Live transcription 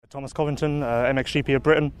Thomas Covington, MXGP of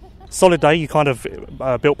Britain. Solid day. You kind of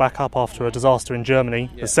built back up after a disaster in Germany.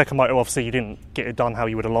 Yeah. The second motor, obviously, you didn't get it done how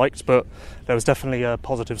you would have liked, but there was definitely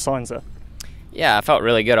positive signs there. Yeah, I felt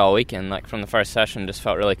really good all weekend. Like from the first session, just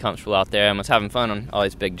felt really comfortable out there and was having fun on all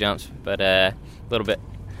these big jumps. But a little bit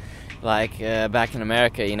like back in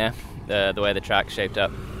America, you know, the way the track shaped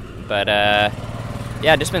up. But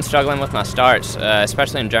yeah, just been struggling with my starts,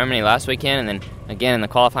 especially in Germany last weekend, and then again in the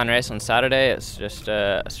qualifying race on Saturday. It's just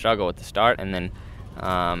a struggle with the start, and then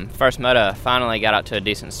first moto finally got out to a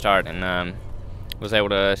decent start and was able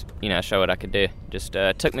to, you know, show what I could do. Just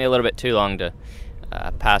took me a little bit too long to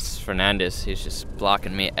pass Fernandez. He's just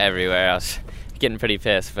blocking me everywhere. I was getting pretty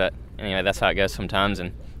pissed, but anyway, that's how it goes sometimes,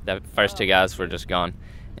 and the first two guys were just gone.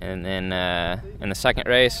 And then in the second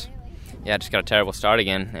race, yeah, I just got a terrible start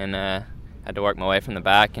again, and had to work my way from the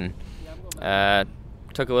back, and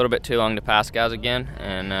took a little bit too long to pass guys again,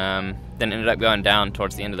 and then ended up going down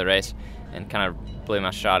towards the end of the race and kind of blew my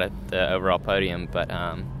shot at the overall podium. But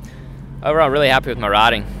overall, really happy with my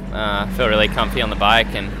riding. I feel really comfy on the bike,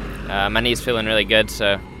 and my knee's feeling really good,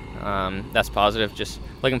 so that's positive. Just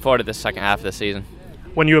looking forward to the second half of the season.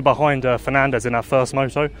 When you were behind Fernandez in that first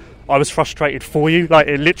moto, I was frustrated for you. Like,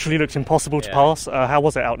 it literally looked impossible to pass. How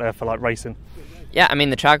was it out there for like racing? Yeah, I mean,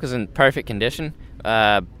 the track was in perfect condition,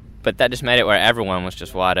 but that just made it where everyone was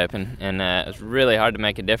just wide open, and it was really hard to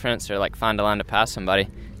make a difference or like find a line to pass somebody.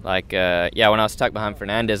 Like, yeah, when I was stuck behind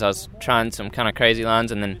Fernandez, I was trying some kind of crazy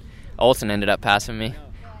lines, and then Olsen ended up passing me.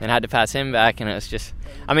 Then I had to pass him back, and it was just,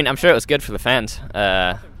 I mean, I'm sure it was good for the fans.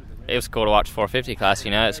 It was cool to watch 450 class,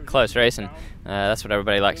 you know, it's close racing. That's what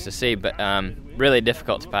everybody likes to see, but really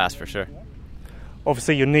difficult to pass for sure.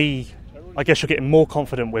 Obviously, your knee, I guess you're getting more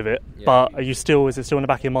confident with it, but is it still in the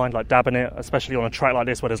back of your mind, like dabbing it, especially on a track like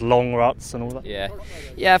this where there's long ruts and all that?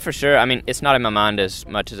 Yeah, for sure. I mean, it's not in my mind as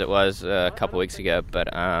much as it was a couple weeks ago, but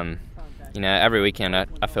you know, every weekend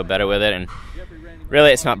I feel better with it, and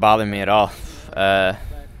really it's not bothering me at all.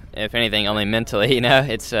 If anything, only mentally, you know,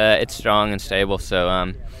 it's strong and stable.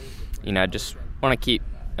 So you know, just want to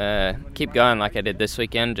keep going like I did this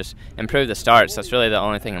weekend. Just improve the starts. That's really the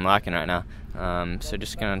only thing I'm lacking right now. So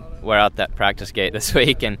just gonna wear out that practice gate this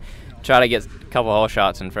week and try to get a couple hole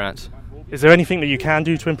shots in France. Is there anything that you can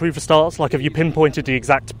do to improve the starts? Like, have you pinpointed the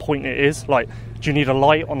exact point it is? Like, do you need a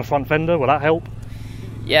light on the front fender? Will that help?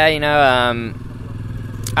 Yeah, you know,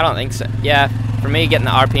 I don't think so. Yeah, for me, getting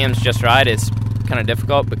the RPMs just right is kind of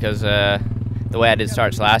difficult because the way I did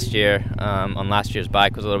starts last year on last year's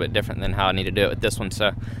bike was a little bit different than how I need to do it with this one.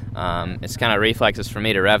 So it's kind of reflexes for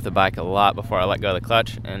me to rev the bike a lot before I let go of the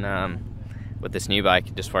clutch, and with this new bike,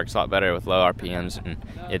 it just works a lot better with low RPMs, and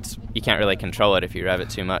you can't really control it if you rev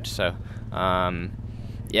it too much. So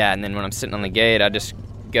yeah, and then when I'm sitting on the gate, I just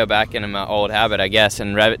go back into my old habit, I guess,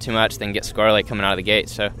 and rev it too much, then get squirrely coming out of the gate.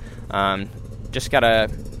 So just gotta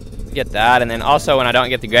get that, and then also when I don't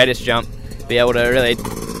get the greatest jump, be able to really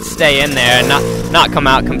stay in there and not come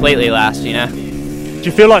out completely last, you know. Do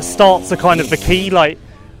you feel like starts are kind of the key, like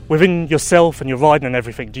within yourself and your riding and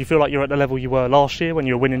everything? Do you feel like you're at the level you were last year when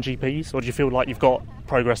you were winning GPs, or do you feel like you've got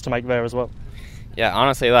progress to make there as well? Yeah,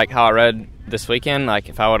 honestly, like how I rode this weekend, like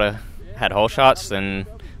if I would have had hole shots, then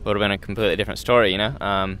it would have been a completely different story, you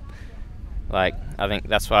know. Like, I think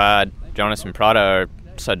that's why Jonas and Prado are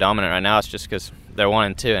so dominant right now. It's just because they're 1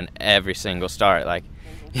 and 2 in every single start. Like,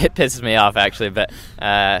 it pisses me off actually, but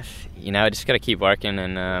you know, just got to keep working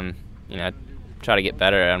and you know, try to get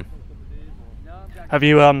better. Have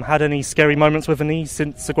you had any scary moments with the knee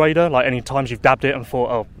since Segwayder? Like, any times you've dabbed it and thought,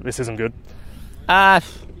 oh, this isn't good? No,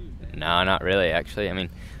 not really actually. I mean,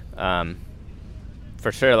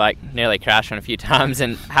 for sure, like nearly crashing a few times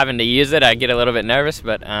and having to use it, I get a little bit nervous,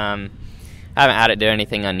 but I haven't had it do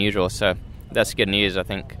anything unusual, so that's good news. I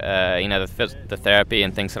think you know, the therapy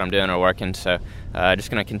and things that I'm doing are working, so just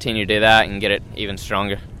going to continue to do that and get it even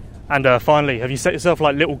stronger. And finally, have you set yourself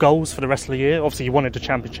like little goals for the rest of the year? Obviously you wanted the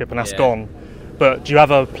championship and that's gone, but do you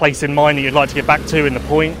have a place in mind that you'd like to get back to in the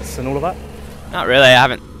points and all of that? Not really. I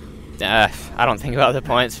haven't I don't think about the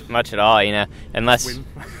points much at all, you know, unless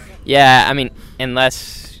yeah, I mean,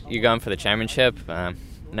 unless you're going for the championship.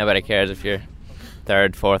 Nobody cares if you're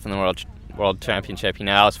 3rd, 4th in the world championship. You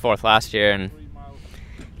know, I was 4th last year, and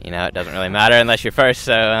you know, it doesn't really matter unless you're 1st.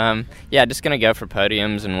 So yeah, just gonna go for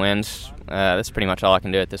podiums and wins. That's pretty much all I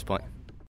can do at this point.